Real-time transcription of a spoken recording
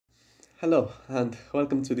Hello, and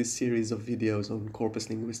welcome to this series of videos on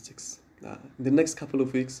corpus linguistics. In the next couple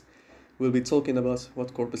of weeks, we'll be talking about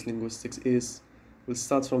what corpus linguistics is. We'll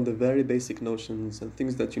start from the very basic notions and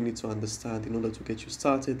things that you need to understand in order to get you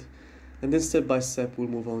started. And then step by step, we'll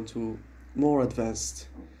move on to more advanced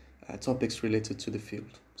topics related to the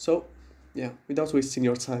field. So, without wasting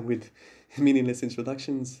your time with meaningless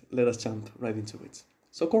introductions, let us jump right into it.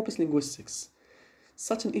 So, corpus linguistics,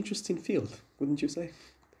 such an interesting field, wouldn't you say?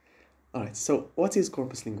 Alright, so what is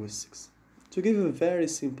corpus linguistics? To give a very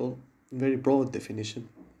simple, very broad definition,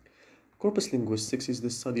 corpus linguistics is the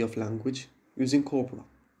study of language using corpora,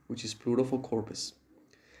 which is plural for corpus.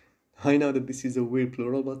 I know that this is a weird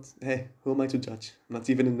plural, but hey, who am I to judge? I'm not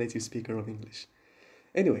even a native speaker of English.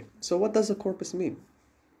 Anyway, so what does a corpus mean?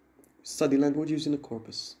 Study language using a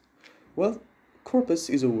corpus. Well, corpus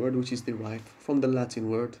is a word which is derived from the Latin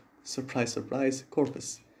word, surprise, surprise,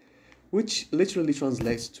 corpus, which literally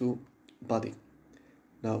translates to body.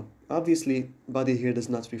 Now, obviously, body here does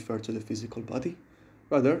not refer to the physical body,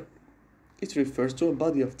 rather, it refers to a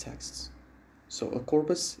body of texts. So a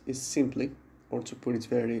corpus is simply, or to put it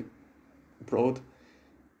very broad,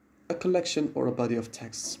 a collection or a body of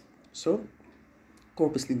texts. So,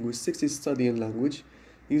 corpus linguistics is studying language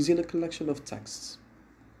using a collection of texts.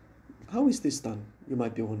 How is this done, you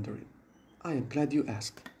might be wondering? I am glad you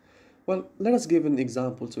asked. Well, let us give an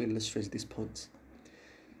example to illustrate this point.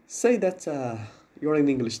 Say that you're an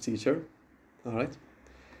English teacher, all right?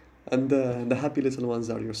 And the happy little ones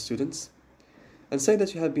are your students. And say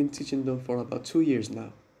that you have been teaching them for about 2 years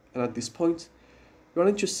now. And at this point, you're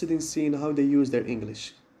interested in seeing how they use their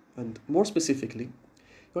English. And more specifically,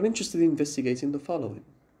 you're interested in investigating the following.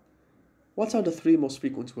 What are the 3 most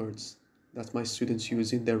frequent words that my students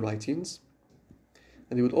use in their writings?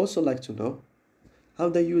 And you would also like to know how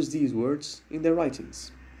they use these words in their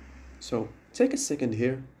writings. So take a second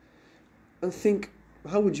here and think,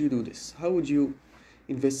 how would you do this? How would you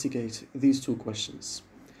investigate these 2 questions?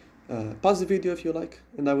 Pause the video if you like,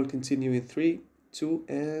 and I will continue in 3, 2,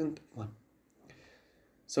 and 1.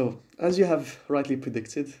 So, as you have rightly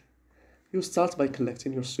predicted, you start by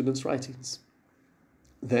collecting your students' writings.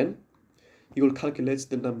 Then, you will calculate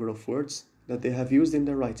the number of words that they have used in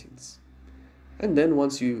their writings. And then,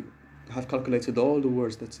 once you have calculated all the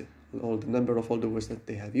words all the number of all the words that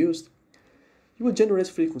they have used, you will generate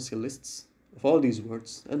frequency lists of all these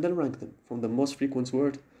words and then rank them from the most frequent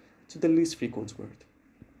word to the least frequent word.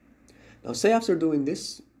 Now, say after doing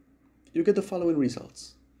this, you get the following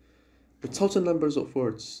results. The total number of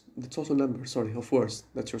words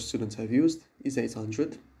that your students have used is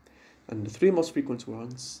 800, and the 3 most frequent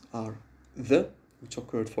ones are the, which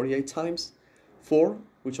occurred 48 times, for,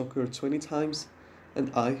 which occurred 20 times,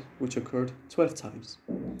 and I, which occurred 12 times.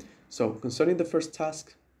 So, concerning the first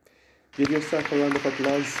task, give yourself a round of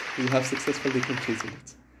applause, you have successfully completed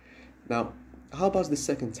it. Now, how about the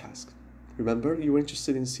second task? Remember, you were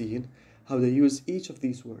interested in seeing how they use each of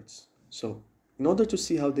these words. So, in order to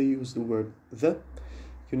see how they use the word the,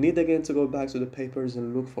 you need again to go back to the papers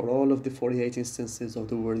and look for all of the 48 instances of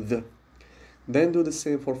the word the. Then do the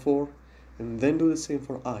same for, and then do the same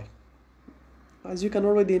for I. As you can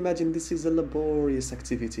already imagine, this is a laborious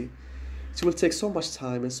activity. It will take so much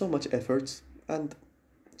time and so much effort, and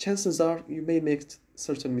chances are you may make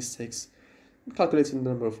certain mistakes calculating the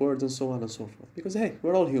number of words and so on and so forth. Because hey,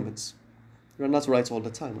 we're all humans. We're not right all the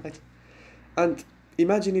time, right? And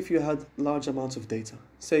imagine if you had large amounts of data,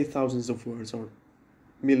 say thousands of words or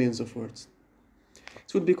millions of words.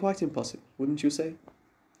 It would be quite impossible, wouldn't you say?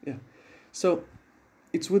 Yeah. So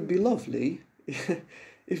it would be lovely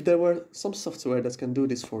if there were some software that can do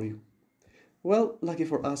this for you. Well, lucky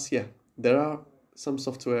for us, yeah, there are some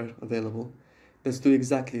software available that do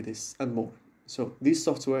exactly this and more. So this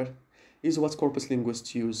software is what corpus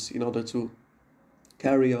linguists use in order to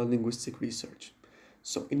carry on linguistic research.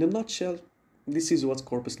 So in a nutshell, this is what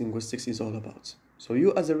corpus linguistics is all about. So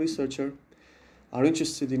you as a researcher are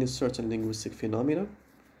interested in a certain linguistic phenomena.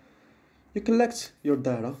 You collect your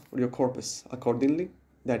data or your corpus accordingly,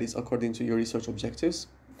 that is according to your research objectives.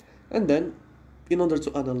 And then in order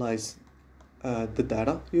to analyze the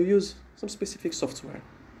data, you use some specific software.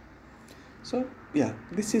 So yeah,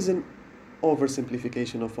 this is an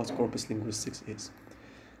oversimplification of what corpus linguistics is.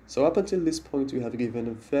 So up until this point, we have given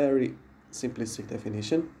a very simplistic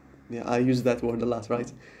definition. Yeah, I use that word a lot,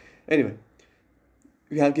 right? Anyway,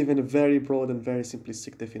 we have given a very broad and very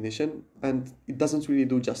simplistic definition, and it doesn't really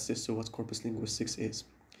do justice to what corpus linguistics is.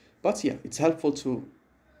 But yeah, it's helpful to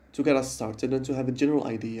get us started and to have a general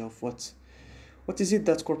idea of what is it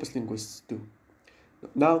that corpus linguists do.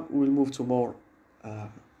 Now we'll move to more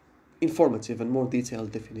informative and more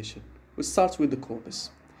detailed definition. We'll start with the corpus.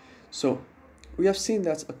 So we have seen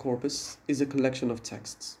that a corpus is a collection of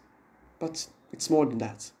texts, but it's more than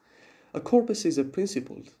that. A corpus is a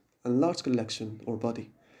principled and large collection or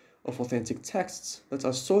body of authentic texts that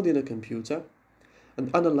are stored in a computer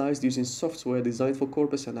and analyzed using software designed for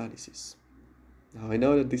corpus analysis. Now I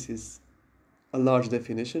know that this is a large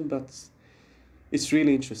definition, but it's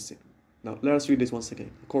really interesting. Now let us read this once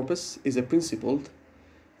again. A corpus is a principled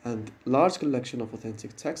and large collection of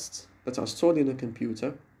authentic texts that are stored in a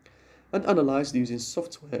computer and analyzed using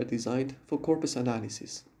software designed for corpus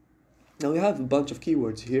analysis. Now we have a bunch of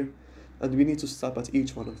keywords here, and we need to stop at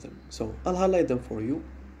each one of them. So I'll highlight them for you.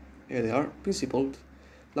 Here they are: principled,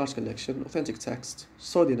 large collection, authentic text,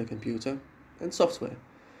 stored in a computer, and software.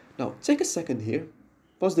 Now take a second here,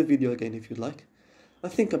 pause the video again if you'd like,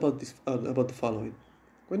 and think about the following.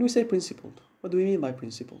 When we say principled, what do we mean by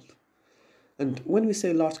principled? And when we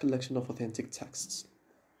say large collection of authentic texts,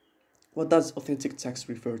 what does authentic text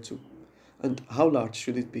refer to? And how large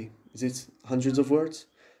should it be? Is it hundreds of words,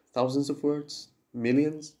 thousands of words,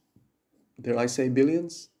 millions? Dare I say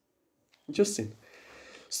billions? Interesting.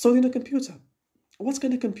 Stored in a computer. What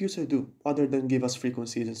can a computer do other than give us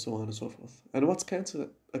frequencies and so on and so forth? And what can't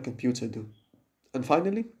a computer do? And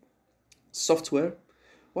finally, software.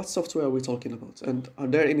 What software are we talking about? And are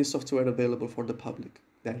there any software available for the public?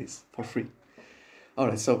 That is, for free.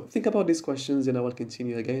 Alright, so think about these questions and I will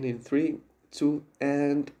continue again in 3, 2,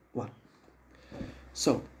 and 1.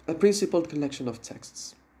 So, a principled collection of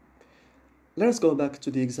texts. Let us go back to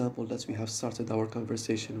the example that we have started our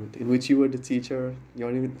conversation with, in which you were the teacher, you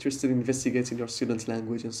are interested in investigating your students'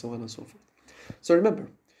 language and so on and so forth. So remember,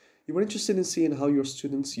 you were interested in seeing how your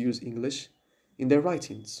students use English in their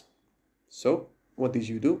writings. So, what did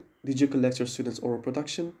you do? Did you collect your students' oral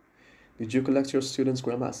production? Did you collect your students'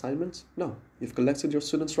 grammar assignments? No, you've collected your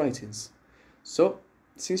students' writings. So,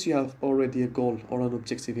 since you have already a goal or an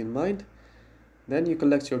objective in mind, then you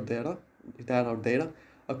collect your data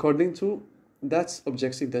according to that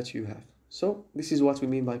objective that you have. So, this is what we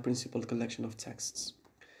mean by principled collection of texts.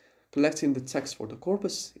 Collecting the text for the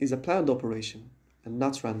corpus is a planned operation and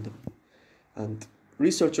not random. And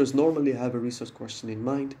researchers normally have a research question in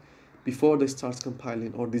mind before they start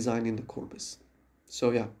compiling or designing the corpus. So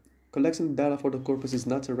yeah, collecting data for the corpus is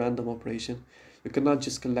not a random operation. You cannot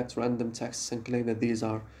just collect random texts and claim that these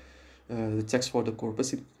are the text for the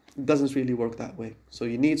corpus. It doesn't really work that way. So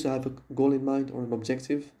you need to have a goal in mind or an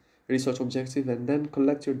objective, research objective, and then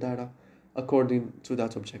collect your data according to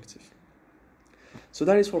that objective. So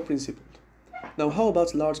that is for principled. Now how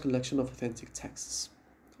about large collection of authentic texts?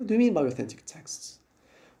 What do you mean by authentic texts?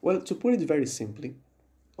 Well, to put it very simply,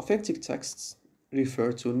 authentic texts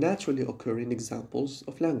refer to naturally occurring examples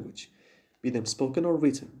of language, be them spoken or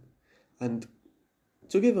written. And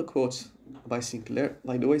to give a quote by Sinclair,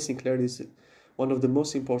 by the way, Sinclair is one of the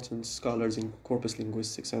most important scholars in corpus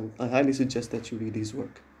linguistics, and I highly suggest that you read his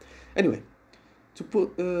work. Anyway,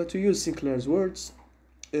 to use Sinclair's words,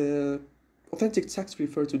 authentic texts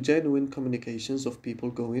refer to genuine communications of people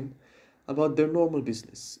going about their normal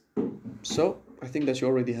business. So, I think that you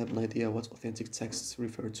already have an idea what authentic texts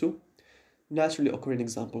refer to. Naturally occurring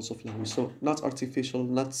examples of language. So, not artificial,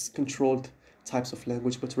 not controlled types of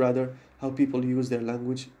language, but rather how people use their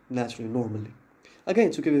language naturally, normally.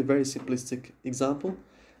 Again, to give a very simplistic example,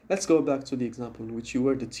 let's go back to the example in which you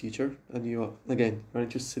were the teacher and you are, again, you're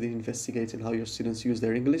interested in investigating how your students use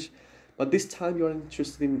their English, but this time you're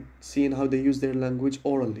interested in seeing how they use their language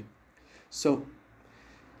orally. So,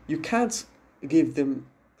 you can't give them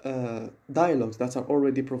dialogues that are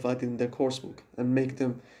already provided in their coursebook and make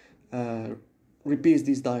them repeat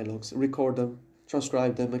these dialogues, record them,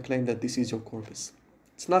 transcribe them, and claim that this is your corpus.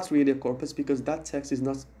 It's not really a corpus because that text is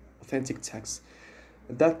not authentic text.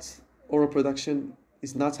 That oral production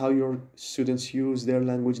is not how your students use their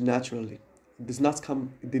language naturally. It did not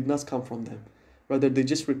come from them. Rather, they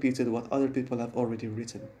just repeated what other people have already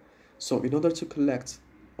written. So, in order to collect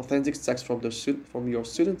authentic text from your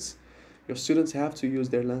students have to use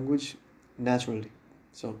their language naturally.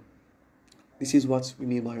 So, this is what we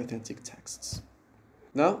mean by authentic texts.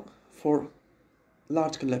 Now, for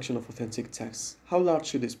large collection of authentic texts, how large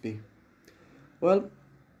should this be? Well,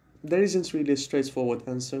 there isn't really a straightforward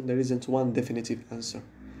answer. There isn't one definitive answer.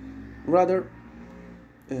 Rather,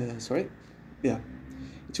 it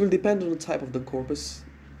will depend on the type of the corpus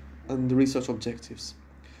and the research objectives.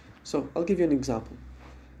 So, I'll give you an example.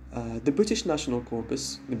 The British National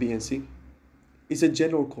Corpus, the BNC, is a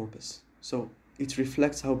general corpus. So, it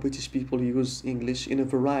reflects how British people use English in a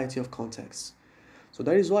variety of contexts. So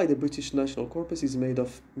that is why the British National Corpus is made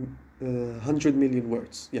of 100 million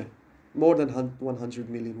words. Yeah, more than 100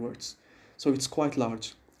 million words. So it's quite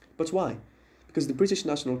large. But why? because the British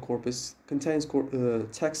National Corpus contains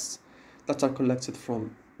texts that are collected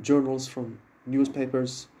from journals, from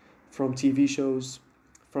newspapers, from TV shows,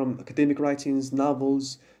 from academic writings,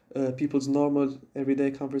 novels, people's normal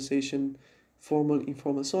everyday conversation, formal,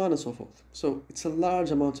 informal, so on and so forth. So it's a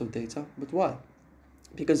large amount of data, but why?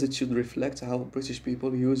 Because it should reflect how British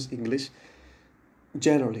people use English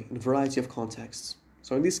generally in a variety of contexts.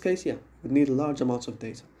 So in this case, yeah, we need large amounts of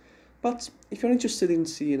data. But if you're interested in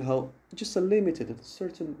seeing how just a limited and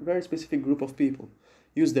certain very specific group of people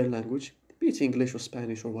use their language, be it English or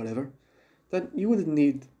Spanish or whatever, then you wouldn't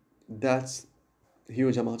need that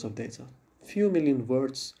huge amount of data. Few million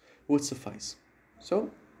words would suffice. So,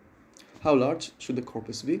 how large should the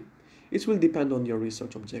corpus be? It will depend on your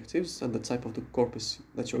research objectives and the type of the corpus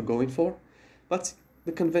that you're going for, but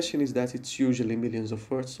the convention is that it's usually millions of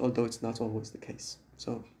words, although it's not always the case.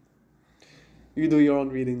 So, you do your own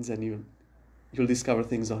readings and you'll discover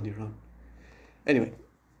things on your own. Anyway,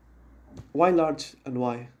 why large and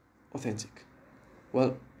why authentic?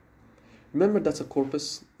 Well, remember that a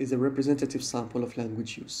corpus is a representative sample of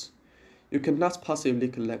language use. You cannot possibly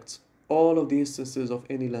collect all of the instances of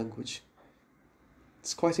any language.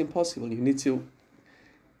 It's quite impossible. You need to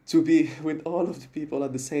be with all of the people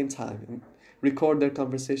at the same time and record their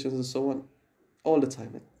conversations and so on all the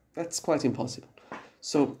time. That's quite impossible.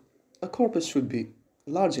 So a corpus should be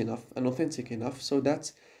large enough and authentic enough so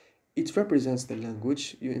that it represents the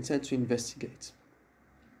language you intend to investigate.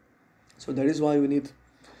 So that is why we need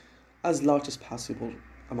as large as possible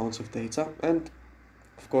amounts of data, and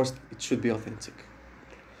of course it should be authentic.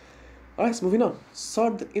 Alright, moving on.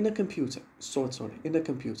 Stored in a computer. In a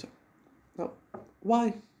computer. Now,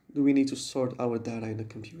 why do we need to sort our data in a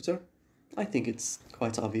computer? I think it's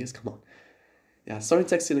quite obvious, come on. Yeah, storing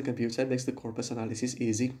text in a computer makes the corpus analysis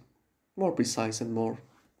easy, more precise and more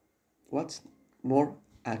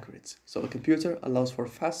accurate. So a computer allows for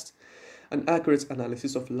fast and accurate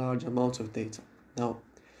analysis of large amounts of data. Now,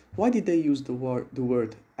 why did they use the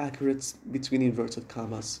word accurate between inverted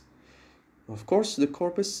commas? Of course, the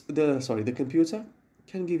computer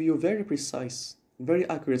can give you very precise, very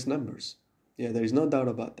accurate numbers. Yeah, there is no doubt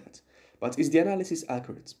about that. But is the analysis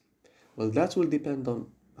accurate? Well, that will depend on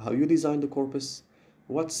how you design the corpus,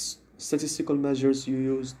 what statistical measures you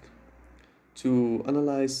used to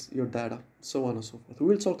analyze your data, so on and so forth. We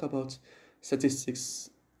will talk about statistics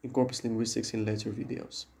in corpus linguistics in later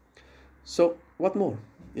videos. So, what more?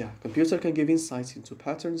 Yeah, computer can give insights into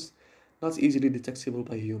patterns not easily detectable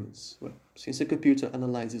by humans. Well, since a computer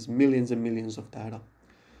analyzes millions and millions of data,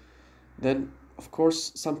 then of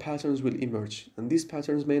course some patterns will emerge, and these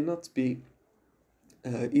patterns may not be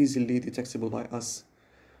easily detectable by us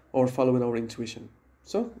or following our intuition.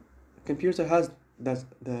 So a computer has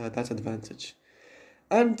that advantage.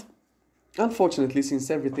 And unfortunately,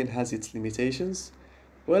 since everything has its limitations,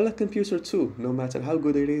 well, a computer too, no matter how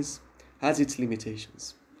good it is, has its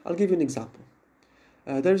limitations. I'll give you an example.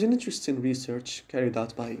 There's an interesting research carried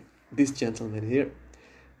out by this gentleman here,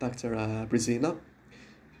 Dr. Brezina,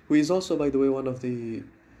 who is also, by the way, one of the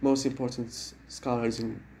most important scholars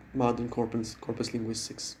in modern corpus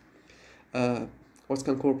linguistics. What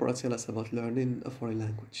can corpora tell us about learning a foreign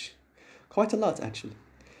language? Quite a lot, actually.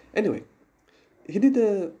 Anyway, he did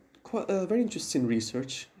a very interesting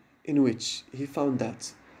research in which he found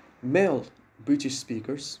that male British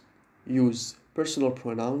speakers use personal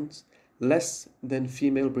pronouns less than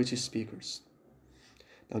female British speakers.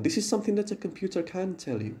 Now, this is something that a computer can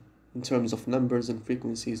tell you in terms of numbers and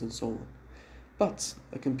frequencies and so on. But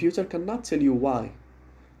a computer cannot tell you why.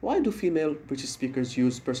 Why do female British speakers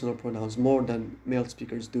use personal pronouns more than male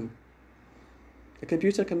speakers do? A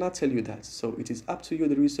computer cannot tell you that, so it is up to you,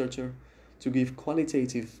 the researcher, to give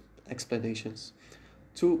qualitative explanations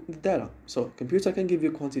to the data. So a computer can give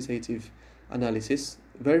you quantitative analysis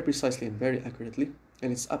very precisely and very accurately,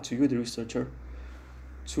 and it's up to you, the researcher,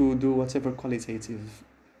 to do whatever qualitative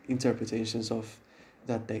interpretations of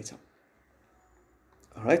that data.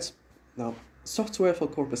 All right, now software for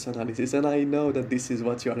corpus analysis, and I know that this is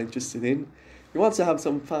what you are interested in. You want to have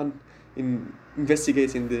some fun in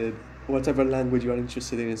investigating the whatever language you are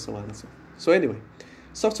interested in and so on and so on. So anyway,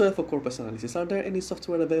 software for corpus analysis. Are there any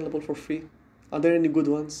software available for free? Are there any good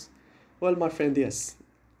ones? Well, my friend, yes.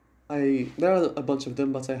 There are a bunch of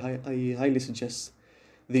them, but I highly suggest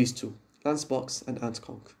these two, Lancebox and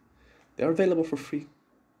AntConc. They are available for free.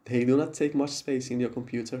 They do not take much space in your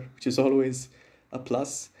computer, which is always a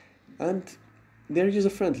plus, and they're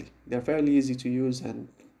user-friendly. They're fairly easy to use, and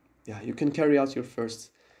yeah, you can carry out your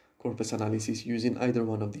first corpus analysis using either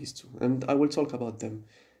one of these two, and I will talk about them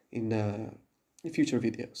in future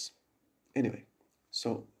videos. Anyway,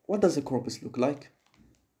 so what does a corpus look like?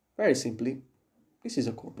 Very simply, this is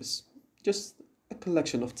a corpus, just a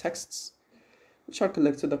collection of texts which are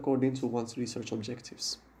collected according to one's research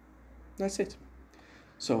objectives. That's it.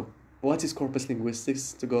 So, what is corpus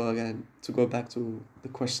linguistics? To go back to the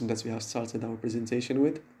question that we have started our presentation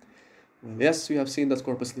with. Well, yes, we have seen that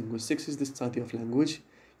corpus linguistics is the study of language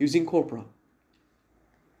using corpora.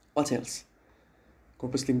 What else?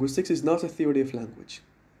 Corpus linguistics is not a theory of language,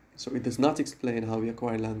 so it does not explain how we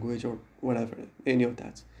acquire language or whatever, any of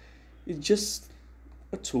that. It's just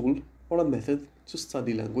a tool or a method to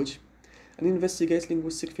study language and investigate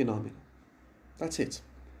linguistic phenomena. That's it.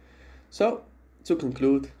 So, to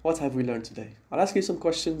conclude, what have we learned today? I'll ask you some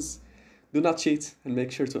questions. Do not cheat and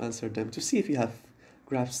make sure to answer them to see if you have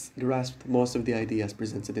grasped most of the ideas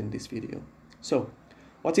presented in this video. So,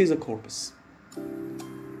 what is a corpus?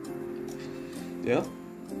 Yeah?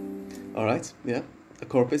 Alright, yeah. A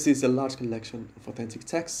corpus is a large collection of authentic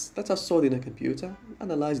texts that are stored in a computer,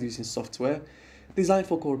 analyzed using software designed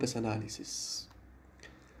for corpus analysis.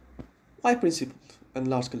 Why principled and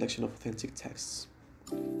large collection of authentic texts?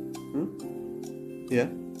 Yeah?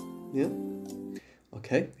 Yeah?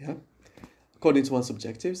 Okay, yeah. According to one's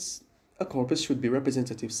objectives, a corpus should be a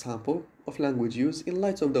representative sample of language use in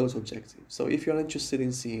light of those objectives. So if you're interested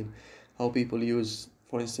in seeing how people use,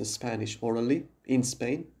 for instance, Spanish orally in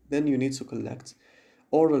Spain, then you need to collect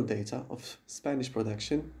oral data of Spanish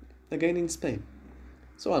production, again in Spain,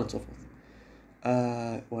 so on and so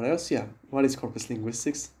forth. What else? Yeah, what is corpus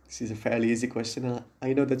linguistics? This is a fairly easy question.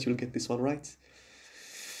 I know that you'll get this one right.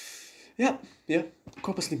 Yeah.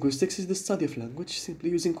 Corpus linguistics is the study of language simply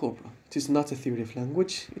using corpora. It is not a theory of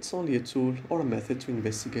language, it's only a tool or a method to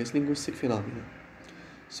investigate linguistic phenomena.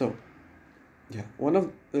 So, yeah,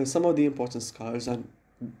 some of the important scholars, and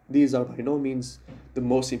these are by no means the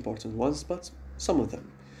most important ones, but some of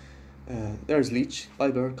them. There's Leach,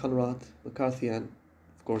 Leiber, Conrad, McCarthy, and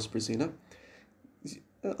of course Brezina.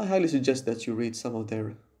 I highly suggest that you read some of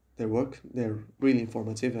their work. They're really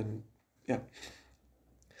informative, and yeah.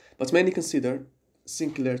 But many consider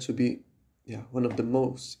Sinclair to be one of the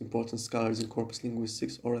most important scholars in corpus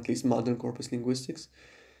linguistics, or at least modern corpus linguistics.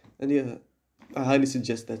 And I highly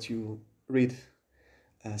suggest that you read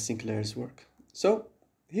Sinclair's work. So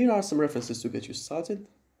here are some references to get you started.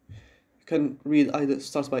 You can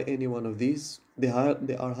start by any one of these. They are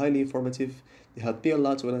highly informative. They helped me a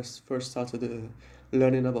lot when I first started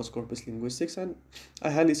learning about corpus linguistics, and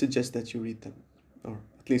I highly suggest that you read them, or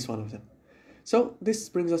at least one of them. So this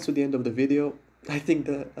brings us to the end of the video. I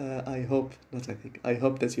hope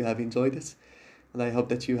that you have enjoyed it, and I hope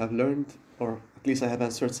that you have learned, or at least I have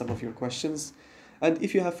answered some of your questions. And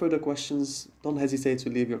if you have further questions, don't hesitate to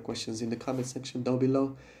leave your questions in the comment section down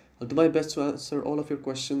below. I'll do my best to answer all of your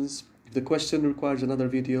questions. If the question requires another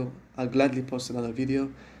video, I'll gladly post another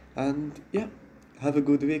video. And yeah, have a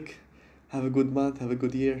good week, have a good month, have a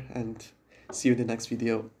good year, and see you in the next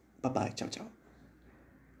video. Bye bye, ciao ciao.